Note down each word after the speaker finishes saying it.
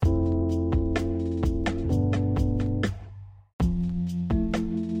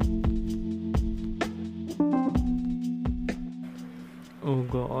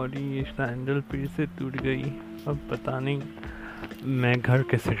Sorry, ये sandal फिर से टूट गई। अब पता नहीं मैं घर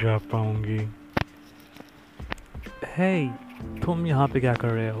कैसे जा पाऊंगी। हे, तुम यहाँ पे क्या कर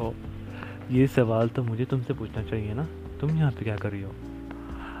रहे हो? ये सवाल तो मुझे तुमसे पूछना चाहिए ना। तुम यहाँ पे क्या कर रही हो?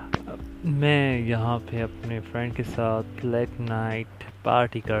 मैं यहाँ पे अपने फ्रेंड के साथ लेट नाइट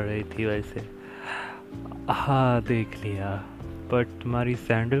पार्टी कर रही थी वैसे। हाँ, देख लिया। पर तुम्हारी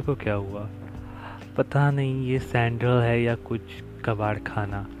सैंडल को क्या हुआ? पता नहीं ये सैंडल है या कुछ कबाड़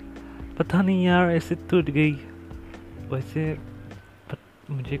खाना। पता नहीं यार, ऐसे टूट गई। वैसे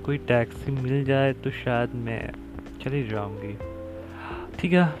मुझे कोई टैक्सी मिल जाए तो शायद मैं चली जाऊंगी।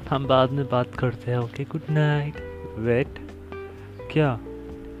 ठीक है, हम बाद में बात करते हैं। Okay, good night. वेट, क्या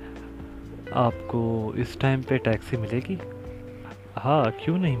आपको इस टाइम पे टैक्सी मिलेगी? हाँ,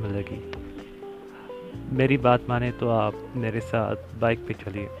 क्यों नहीं मिलेगी? मेरी बात माने तो आप मेरे साथ बाइक पे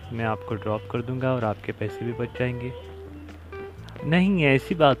चलिए। मैं आपको ड्रॉप कर दूंगा और आपके पैसे भी बच जाएंगे। नहीं,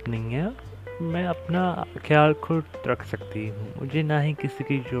 ऐसी बात नहीं है। मैं अपना ख्याल खुद रख सकती हूँ, मुझे ना ही किसी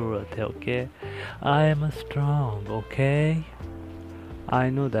की ज़रूरत है। Okay, I am strong. Okay,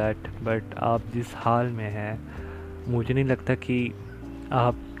 I know that. But आप जिस हाल में हैं, मुझे नहीं लगता कि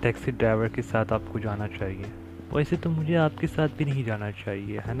आप टैक्सी ड्राइवर के साथ आपको जाना चाहिए। वैसे तो मुझे आपके साथ भी नहीं जाना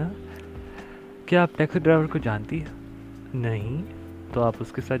चाहिए, है ना? क्या आप टैक्सी ड्राइवर को जानती है? नहीं, तो आप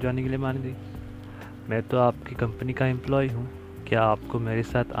उसके साथ जाने के लिए मान गई। मैं तो आपकी कंपनी का एम्प्लॉय हूँ। क्या आपको मेरे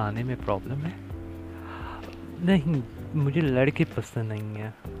साथ आने में प्रॉब्लम है? नहीं, मुझे लड़के पसंद नहीं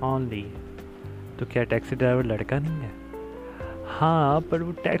है ओनली। तो क्या टैक्सी ड्राइवर लड़का नहीं है? हाँ, पर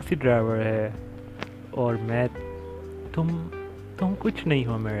वो टैक्सी ड्राइवर है और मैं। तुम तुम कुछ नहीं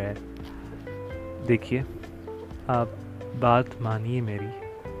हो मेरे। देखिए, आप बात मानिए मेरी।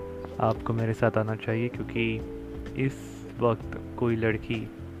 आपको मेरे साथ आना चाहिए क्योंकि इस वक्त कोई लड़की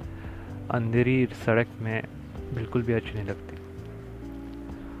अंधेरी सड़क में बिल्कुल भी अच्छी नहीं लगती।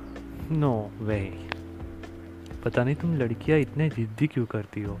 नो वे। पता नहीं तुम लड़कियां इतने जिद्दी क्यों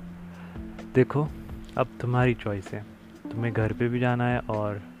करती हो। देखो, अब तुम्हारी चॉइस है। तुम्हें घर पे भी जाना है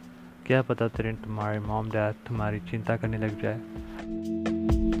और क्या पता तुम्हारे मॉम डैड तुम्हारी चिंता करने लग जाए।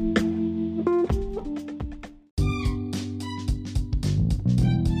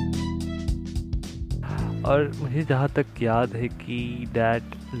 और मुझे जहाँ तक याद है कि डैड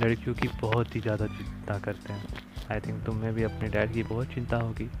लड़कियों की बहुत ही ज़्यादा चिंता करते हैं। आई थिंक तुम्हें भी अपने डैड की बहुत चिंता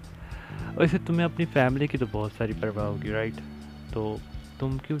होगी। वैसे तुम्हें अपनी फैमिली की तो बहुत सारी परवाह होगी, राइट? तो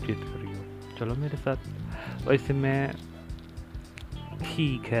तुम क्यों जिद कर रही हो? चलो मेरे साथ। वैसे मैं,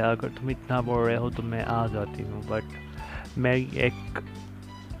 ठीक है, अगर तुम इतना बोल रहे हो तो मैं आ जाती हूँ, बट मेरी एक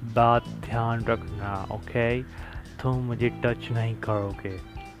बात ध्यान रखना। ओके, तुम मुझे टच नहीं करोगे।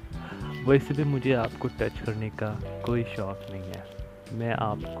 वैसे भी मुझे आपको टच करने का कोई शौक नहीं है। मैं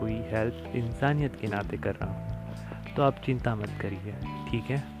आपको ही हेल्प इंसानियत के नाते कर रहा हूँ, तो आप चिंता मत करिए।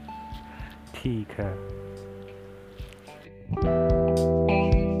 ठीक है? ठीक है।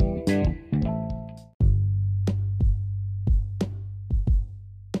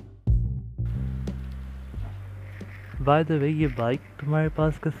 बाय द वे, ये बाइक तुम्हारे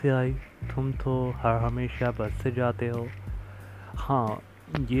पास कैसे आई? तुम तो हर हमेशा बस से जाते हो। हाँ,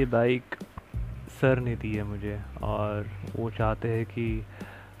 ये बाइक सर ने दी है मुझे और वो चाहते हैं कि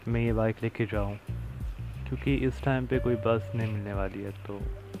मैं ये बाइक लेके जाऊँ क्योंकि इस टाइम पे कोई बस नहीं मिलने वाली है, तो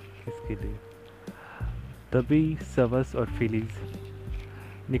इसके लिए तभी सवस और फिलीज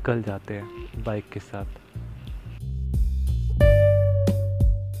निकल जाते हैं बाइक के साथ।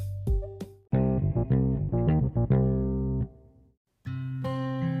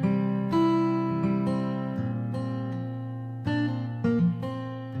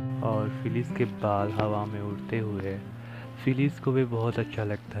 और फिलिस के बाल हवा में उड़ते हुए फिलिस को भी बहुत अच्छा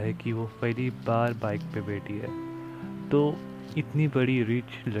लगता है कि वो पहली बार बाइक पे बैठी है। तो इतनी बड़ी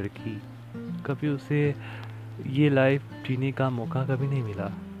रिच लड़की, कभी उसे ये लाइफ जीने का मौका कभी नहीं मिला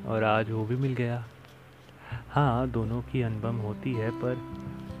और आज वो भी मिल गया। हाँ, दोनों की अनबन होती है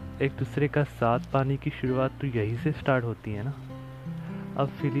पर एक दूसरे का साथ पाने की शुरुआत तो यही से स्टार्ट होती है ना। अब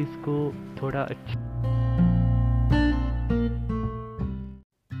फिलिस को थोड़ा अच्छा,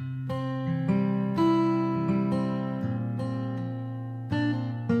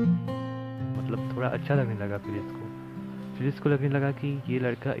 मतलब थोड़ा अच्छा लगने लगा फिलिस को लगने लगा कि ये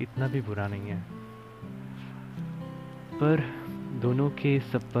लड़का इतना भी बुरा नहीं है। पर दोनों के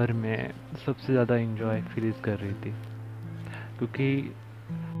सफ़र में सबसे ज़्यादा इंजॉय फिलिस कर रही थी क्योंकि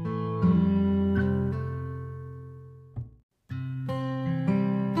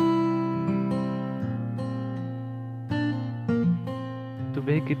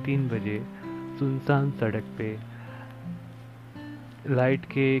सुबह के 3 बजे सुनसान सड़क पे लाइट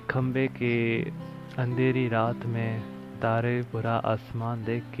के खंबे के अंधेरी रात में तारे पूरा आसमान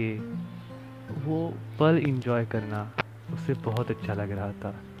देख के वो पल एंजॉय करना उसे बहुत अच्छा लग रहा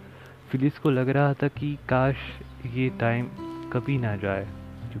था। फिलिस को लग रहा था कि काश ये टाइम कभी ना जाए,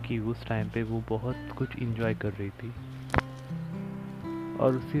 क्योंकि उस टाइम पे वो बहुत कुछ एंजॉय कर रही थी।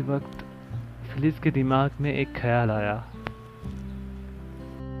 और उसी वक्त फिलिस के दिमाग में एक ख्याल आया।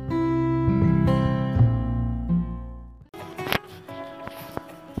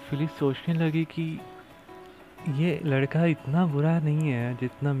 फिलिस सोचने लगी कि ये लड़का इतना बुरा नहीं है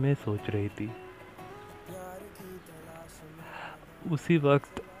जितना मैं सोच रही थी। उसी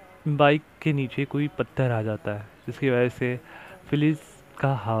वक्त बाइक के नीचे कोई पत्थर आ जाता है, जिसकी वजह से फिलिस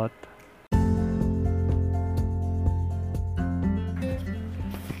का हाथ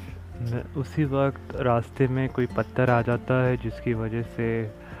उसी वक्त रास्ते में कोई पत्थर आ जाता है, जिसकी वजह से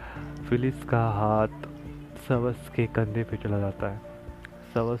फिलिस का हाथ सवस के कंधे पे चला जाता है।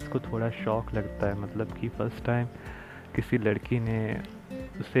 सवस को थोड़ा शॉक लगता है, मतलब कि फर्स्ट टाइम किसी लड़की ने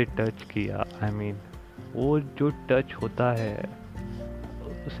उसे टच किया। आई मीन वो जो टच होता है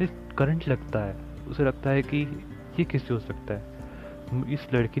उसे करंट लगता है। उसे लगता है कि ये कैसे हो सकता है, इस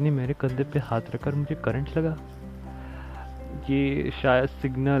लड़की ने मेरे कंधे पे हाथ रखकर मुझे करंट लगा। ये शायद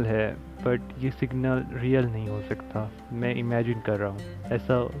सिग्नल है, बट ये सिग्नल रियल नहीं हो सकता, मैं इमेजिन कर रहा हूँ,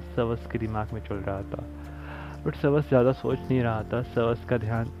 ऐसा सवस के दिमाग में चल रहा था। बट सवस ज़्यादा सोच नहीं रहा था, सवस का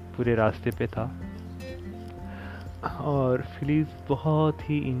ध्यान पूरे रास्ते पे था। और फिलिस बहुत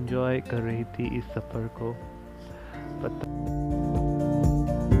ही इंजॉय कर रही थी इस सफ़र को।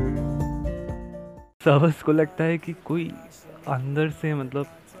 सवस को लगता है कि कोई अंदर से, मतलब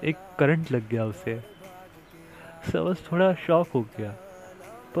एक करंट लग गया उसे। सवस थोड़ा शॉक हो गया,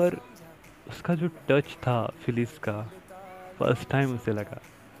 पर उसका जो टच था फिलिस का, फर्स्ट टाइम उसे लगा।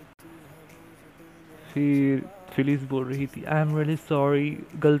 फिर फिलिस बोल रही थी, आई एम रियली सॉरी,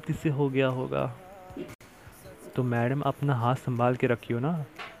 गलती से हो गया होगा। तो मैडम अपना हाथ संभाल के रखियो ना,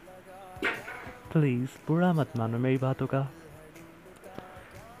 प्लीज़ बुरा मत मानो मेरी बातों का।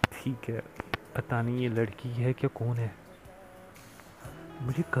 ठीक है, पता नहीं ये लड़की है क्या, कौन है,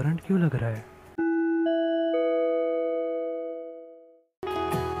 मुझे करंट क्यों लग रहा है।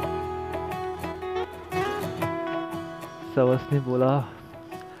 सवस ने बोला,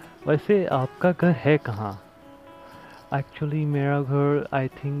 वैसे आपका घर है कहाँ? एक्चुअली मेरा घर आई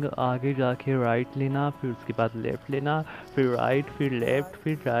थिंक आगे जाके राइट लेना, फिर उसके बाद लेफ़्ट लेना, फिर राइट, फिर लेफ़्ट,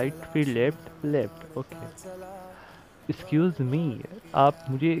 फिर राइट, फिर left, left. Okay, excuse me, आप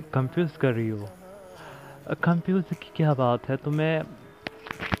मुझे कंफ्यूज कर रही हो। कंफ्यूज की क्या बात है, तुम्हें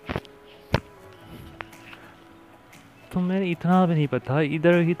इतना भी नहीं पता,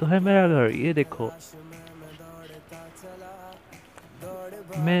 इधर ही तो है मेरा घर, ये देखो।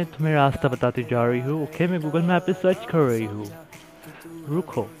 मैं तुम्हें रास्ता बताती जा रही हूँ। ओके, मैं गूगल मैप पे सर्च कर रही हूँ,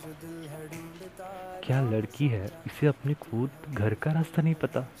 रुको। क्या लड़की है, इसे अपने खुद घर का रास्ता नहीं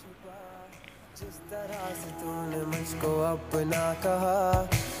पता। जिस तरह से तूने मुझको अपना कहा,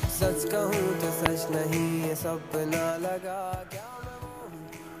 सच कहूँ तो सच नहीं ये सपना लगा।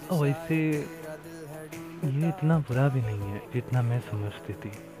 वैसे ये इतना बुरा भी नहीं है जितना मैं समझती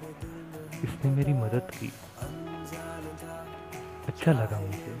थी। इसने मेरी मदद की, अच्छा लगा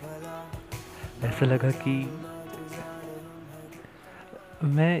मुझे। ऐसा लगा कि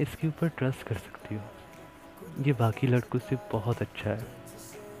मैं इसके ऊपर ट्रस्ट कर सकती हूँ। ये बाकी लड़कों से बहुत अच्छा है।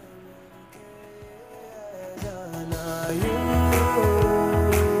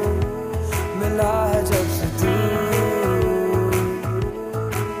 मिला है जब से तू,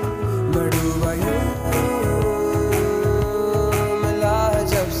 मैं डूबा यूं, मिला है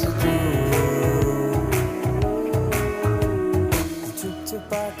जब से तू, चुप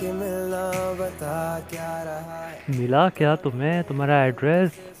छुपा के मिलना, बता क्या रहा है। मिला क्या तुम्हें? तुम्हारा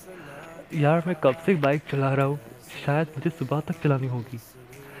एड्रेस? यार मैं कब से बाइक चला रहा हूँ, शायद मुझे सुबह तक चलानी होगी।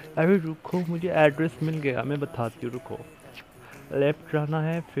 अरे रुको, मुझे एड्रेस मिल गया, मैं बताती हूँ, रुको। लेफ्ट जाना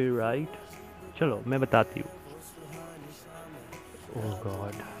है, फिर राइट, चलो मैं बताती हूँ। ओह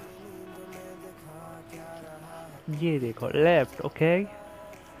गॉड, ये देखो लेफ्ट। Okay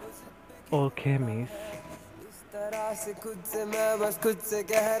okay miss. इस तरह से खुद से मैं बस खुद से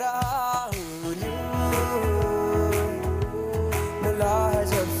कह रहा हूँ, मिला है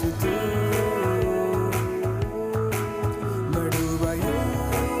जब से तू, मैं डूबा यूं,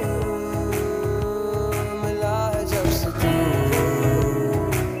 मिला है जब से तू,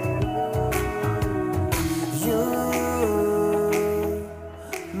 यूं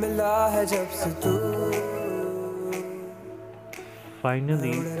मिला है जब से तू।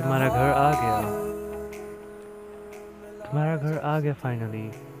 फाइनली तुम्हारा घर आ गया, तुम्हारा घर आ गया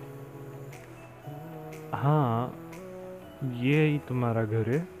फाइनली। हाँ, ये ही तुम्हारा घर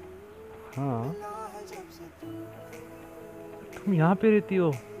है। हाँ, तुम यहाँ पे रहती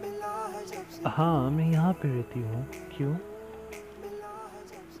हो? हाँ, मैं यहाँ पे रहती हूँ। क्यों?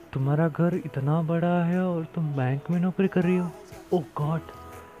 तुम्हारा घर इतना बड़ा है और तुम बैंक में नौकरी कर रही हो? ओह गॉड,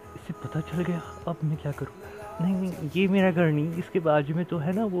 इसे पता चल गया, अब मैं क्या करूँ? नहीं नहीं, ये मेरा घर नहीं, इसके बाजू में तो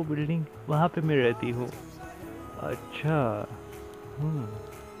है ना वो बिल्डिंग, वहाँ पे मैं रहती हूँ। अच्छा। हम्म।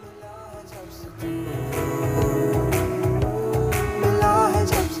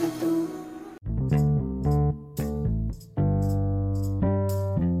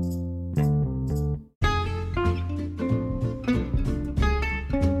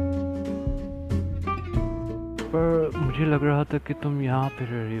 पर मुझे लग रहा था कि तुम यहाँ पे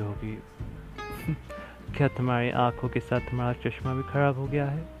रह रही होगी। क्या तुम्हारी आंखों के साथ तुम्हारा चश्मा भी खराब हो गया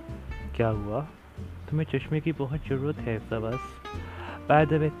है? क्या हुआ? तुम्हें चश्मे की बहुत ज़रूरत है बस। By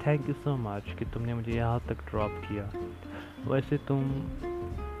the way, thank you so much कि तुमने मुझे यहाँ तक ड्रॉप किया। वैसे तुम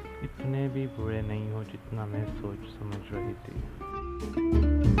इतने भी बुरे नहीं हो जितना मैं सोच समझ रही थी।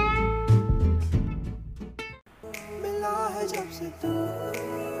 मिला है जब से तू,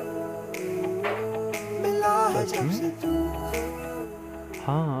 मिला है जब से तू।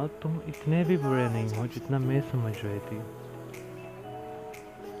 हाँ, तुम इतने भी बुरे नहीं हो जितना मैं समझ रही थी।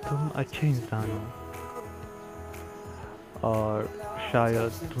 तुम अच्छे इंसान हो और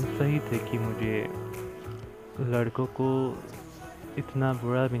शायद तुम सही थे कि मुझे लड़कों को इतना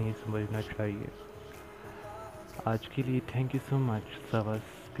बुरा भी नहीं समझना चाहिए। आज के लिए थैंक यू सो मच सवस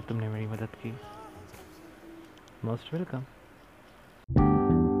कि तुमने मेरी मदद की। Most welcome.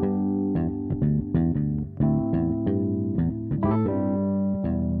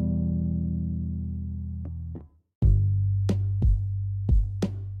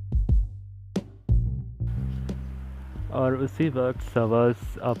 और उसी वक्त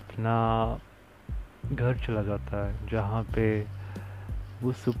सवस अपना घर चला जाता है जहाँ पे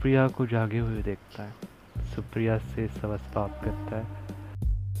वो सुप्रिया को जागे हुए देखता है। सुप्रिया से सवस बात करता है।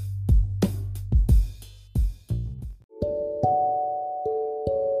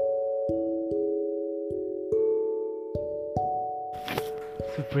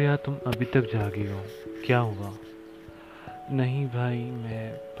 सुप्रिया, तुम अभी तक जागी हो, क्या हुआ? नहीं भाई,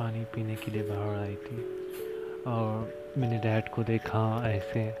 मैं पानी पीने के लिए बाहर आई थी और मैंने डैड को देखा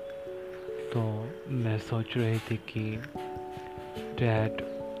ऐसे, तो मैं सोच रही थी कि डैड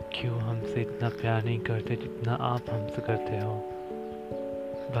क्यों हमसे इतना प्यार नहीं करते जितना आप हमसे करते हो।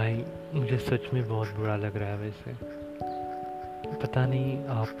 भाई, मुझे सच में बहुत बुरा लग रहा है। वैसे पता नहीं,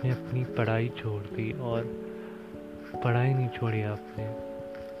 आपने अपनी पढ़ाई छोड़ दी और पढ़ाई नहीं छोड़ी आपने,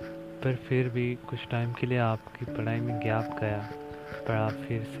 पर फिर भी कुछ टाइम के लिए आपकी पढ़ाई में गैप गया, पर आप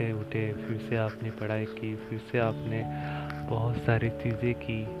फिर से उठे, फिर से आपने पढ़ाई की, फिर से आपने बहुत सारी चीज़ें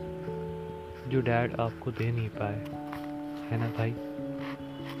की जो डैड आपको दे नहीं पाए, है ना भाई?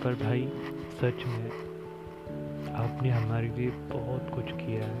 पर भाई, सच में आपने हमारे लिए बहुत कुछ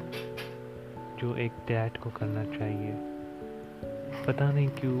किया है जो एक डैड को करना चाहिए। पता नहीं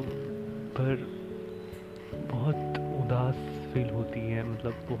क्यों, पर बहुत उदास फील होती है,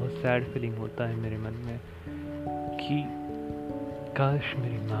 मतलब बहुत सैड फीलिंग होता है मेरे मन में कि काश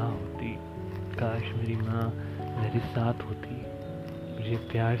मेरी माँ होती, काश मेरी माँ मेरे साथ होती, मुझे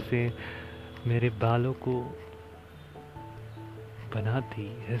प्यार से मेरे बालों को बनाती,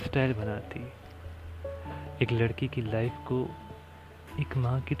 हेयर स्टाइल बनाती। एक लड़की की लाइफ को एक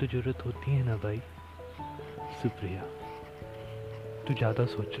माँ की तो ज़रूरत होती है ना भाई। सुप्रिया, तू ज़्यादा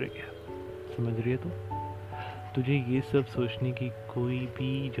सोच रही है, समझ रही है तू? तुझे ये सब सोचने की कोई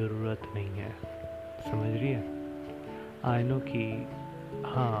भी ज़रूरत नहीं है, समझ रही है? आई नो कि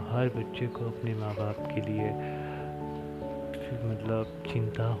हाँ, हर बच्चे को अपने माँ बाप के लिए मतलब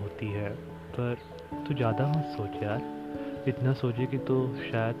चिंता होती है, पर तू ज़्यादा मत सोच यार। इतना सोचेगी तो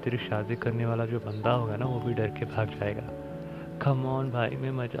शायद तेरी शादी करने वाला जो बंदा होगा ना, वो भी डर के भाग जाएगा। कम ऑन भाई,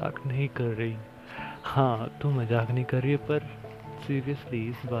 मैं मजाक नहीं कर रही। हाँ, तू मजाक नहीं कर रही है, पर सीरियसली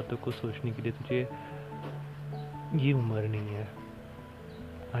इस बातों को सोचने के लिए तुझे ये उम्र नहीं है।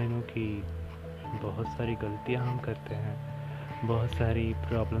 आई नो कि बहुत सारी गलतियाँ हम करते हैं, बहुत सारी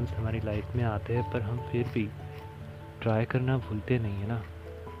प्रॉब्लम्स हमारी लाइफ में आते हैं, पर हम फिर भी ट्राई करना भूलते नहीं है ना।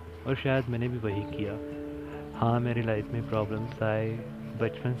 और शायद मैंने भी वही किया। हाँ, मेरी लाइफ में प्रॉब्लम्स आए,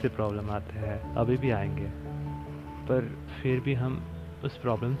 बचपन से प्रॉब्लम आते हैं, अभी भी आएंगे, पर फिर भी हम उस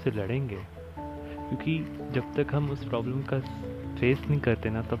प्रॉब्लम से लड़ेंगे, क्योंकि जब तक हम उस प्रॉब्लम का फेस नहीं करते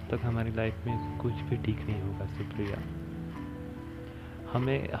ना, तब तक हमारी लाइफ में कुछ भी ठीक नहीं होगा। सुप्रिया,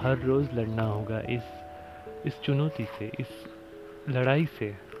 हमें हर रोज़ लड़ना होगा इस चुनौती से, इस लड़ाई से,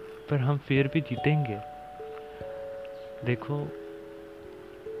 पर हम फिर भी जीतेंगे। देखो,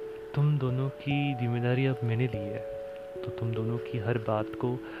 तुम दोनों की जिम्मेदारी अब मैंने ली है, तो तुम दोनों की हर बात को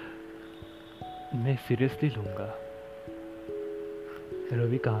मैं सीरियसली लूँगा।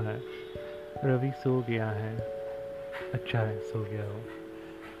 रवि कहाँ है? रवि सो गया है। अच्छा है, सो गया हो।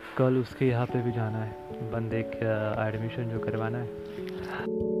 कल उसके यहाँ पे भी जाना है, बंदे का एडमिशन जो करवाना है।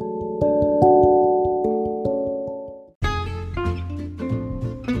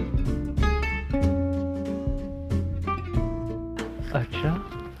 अच्छा।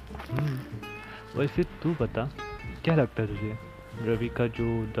 वैसे तू बता, क्या लगता है तुझे, रवि का जो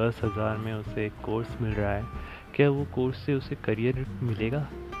 10,000 में उसे एक कोर्स मिल रहा है, क्या वो कोर्स से उसे करियर मिलेगा?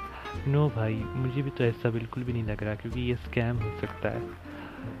 नो भाई, मुझे भी तो ऐसा बिल्कुल भी नहीं लग रहा, क्योंकि ये स्कैम हो सकता है।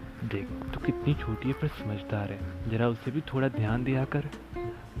 देख, तू कितनी छोटी है पर समझदार है, जरा उसे भी थोड़ा ध्यान दिया कर।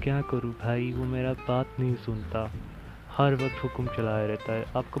 क्या करूँ भाई, वो मेरा बात नहीं सुनता, हर वक्त हुक्म चलाया रहता है।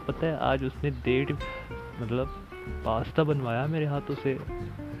 आपको पता है, आज उसने डेढ़ मतलब पास्ता बनवाया मेरे हाथों से।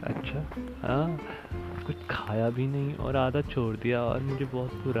 अच्छा। हाँ, कुछ खाया भी नहीं और आधा छोड़ दिया, और मुझे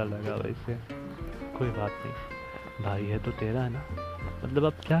बहुत बुरा लगा। वैसे कोई बात नहीं, भाई है तो तेरा है ना। मतलब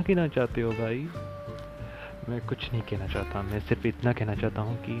आप क्या कहना चाहते हो भाई? मैं कुछ नहीं कहना चाहता, मैं सिर्फ इतना कहना चाहता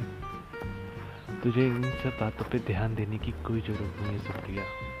हूँ कि तुझे इन सब बातों पे ध्यान देने की कोई ज़रूरत नहीं है सुप्रिया।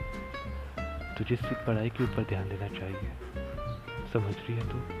 तुझे सिर्फ पढ़ाई के ऊपर ध्यान देना चाहिए, समझ रही है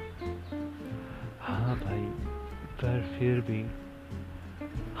तू? हाँ भाई, पर फिर भी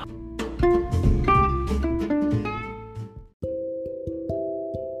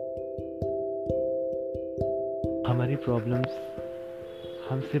हमारी प्रॉब्लम्स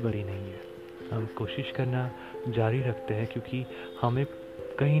हमसे बड़ी नहीं है। हम कोशिश करना जारी रखते हैं, क्योंकि हमें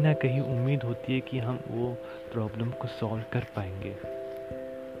कहीं ना कहीं उम्मीद होती है कि हम वो प्रॉब्लम को सॉल्व कर पाएंगे।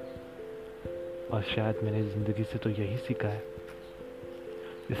 और शायद मैंने ज़िंदगी से तो यही सीखा है।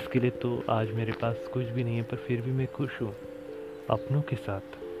 इसके लिए तो आज मेरे पास कुछ भी नहीं है, पर फिर भी मैं खुश हूँ अपनों के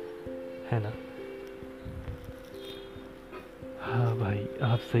साथ, है ना? हाँ भाई,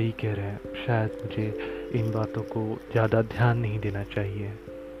 आप सही कह रहे हैं, शायद मुझे इन बातों को ज़्यादा ध्यान नहीं देना चाहिए।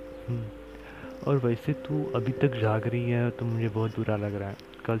 हम्म, और वैसे तू अभी तक जाग रही है तो मुझे बहुत बुरा लग रहा है।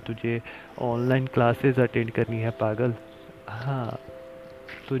 कल तुझे ऑनलाइन क्लासेस अटेंड करनी है पागल। हाँ,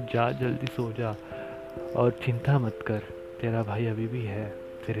 तो जा, जल्दी सो जा, और चिंता मत कर, तेरा भाई अभी भी है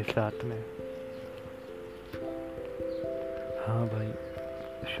तेरे साथ में। हाँ भाई,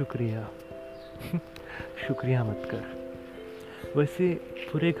 शुक्रिया। शुक्रिया मत कर। वैसे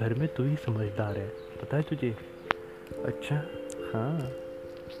पूरे घर में तू ही समझदार है, पता है तुझे? अच्छा। हाँ,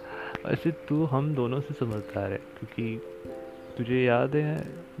 वैसे तू हम दोनों से समझदार है, क्योंकि तुझे याद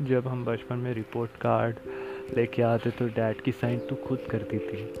है जब हम बचपन में रिपोर्ट कार्ड लेके आते तो डैड की साइन तू खुद करती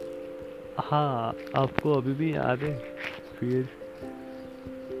थी। हाँ, आपको अभी भी याद है? फिर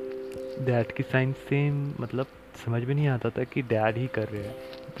डैड की साइन सेम, मतलब समझ में नहीं आता था कि डैड ही कर रहे हैं,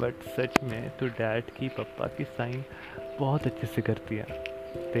 बट सच में तो डैड की पापा की साइन बहुत अच्छे से करती है।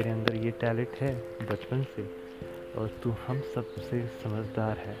 तेरे अंदर ये टैलेंट है बचपन से, और तू हम सब से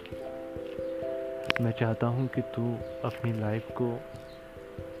समझदार है। मैं चाहता हूँ कि तू अपनी लाइफ को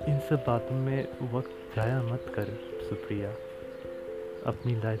इन सब बातों में वक्त ज़ाया मत कर सुप्रिया।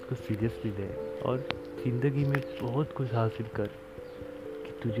 अपनी लाइफ को सीरियसली ले, और ज़िंदगी में बहुत कुछ हासिल कर,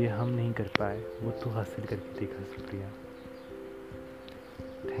 कि तुझे हम नहीं कर पाए वो तू हासिल करके देखा सुप्रिया।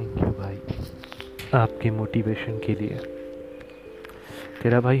 थैंक यू भाई, आपके मोटिवेशन के लिए।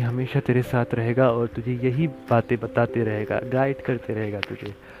 तेरा भाई हमेशा तेरे साथ रहेगा, और तुझे यही बातें बताते रहेगा, गाइड करते रहेगा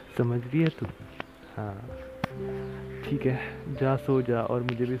तुझे, समझ रही है तू? हाँ, ठीक है, जा सो जा, और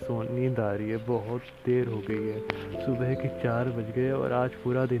मुझे भी नींद आ रही है, बहुत देर हो गई है, सुबह के 4 बज गए, और आज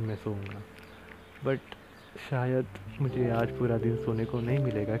पूरा दिन मैं सोऊंगा। बट शायद मुझे आज पूरा दिन सोने को नहीं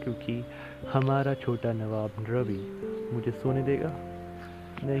मिलेगा, क्योंकि हमारा छोटा नवाब रवि मुझे सोने देगा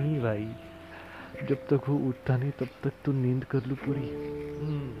नहीं भाई। जब तक वो उठता नहीं तब तक तो नींद कर लूँ पूरी।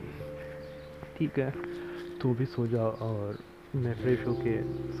 ठीक है, तू भी सो जा, और मैं फ्रेश होके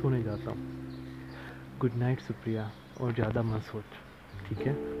सोने जाता हूँ। गुड नाइट सुप्रिया, और ज़्यादा मत सोच, ठीक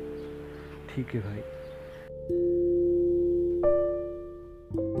है? ठीक है भाई।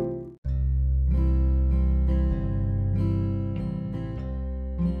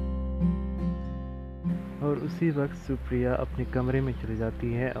 और उसी वक्त सुप्रिया अपने कमरे में चली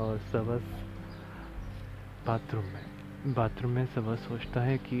जाती है, और सबस बाथरूम में सबस सोचता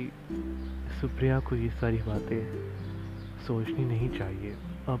है कि सुप्रिया को ये सारी बातें सोचनी नहीं चाहिए,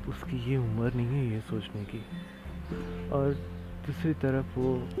 अब उसकी ये उम्र नहीं है ये सोचने की। और दूसरी तरफ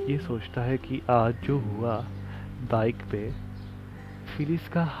वो ये सोचता है कि आज जो हुआ बाइक पे, फिलिस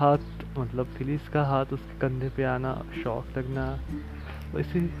का हाथ उसके कंधे पे आना, शॉक लगना,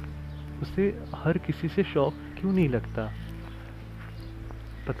 वैसे उसे हर किसी से शॉक क्यों नहीं लगता,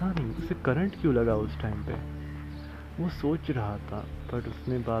 पता नहीं उसे करंट क्यों लगा उस टाइम पे। वो सोच रहा था, बट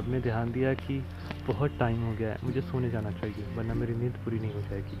उसने बाद में ध्यान दिया कि बहुत टाइम हो गया है, मुझे सोने जाना चाहिए वरना मेरी नींद पूरी नहीं हो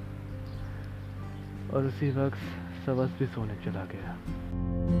जाएगी। और उसी वक्त सबस भी सोने चला गया।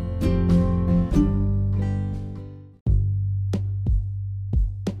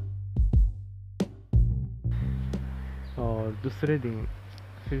 और दूसरे दिन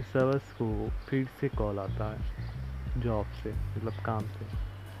फिर सबस को फिर से कॉल आता है जॉब से, मतलब काम से।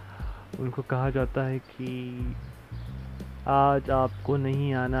 उनको कहा जाता है कि आज आपको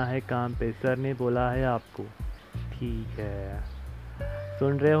नहीं आना है काम पे, सर ने बोला है आपको। ठीक है,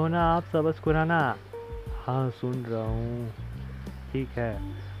 सुन रहे हो ना आप सबस खुराना? हाँ सुन रहा हूँ। ठीक है,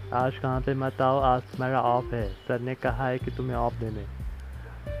 आज काम पे मत आओ, आज तुम्हारा ऑफ है, सर ने कहा है कि तुम्हें ऑफ देने।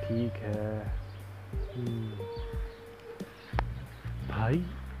 ठीक है। भाई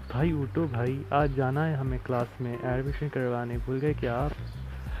भाई उठो भाई, आज जाना है हमें क्लास में एडमिशन करवाने, भूल गए क्या आप?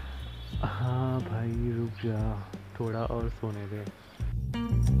 हाँ भाई रुक जा, थोड़ा और सोने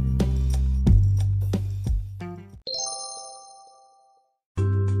दे।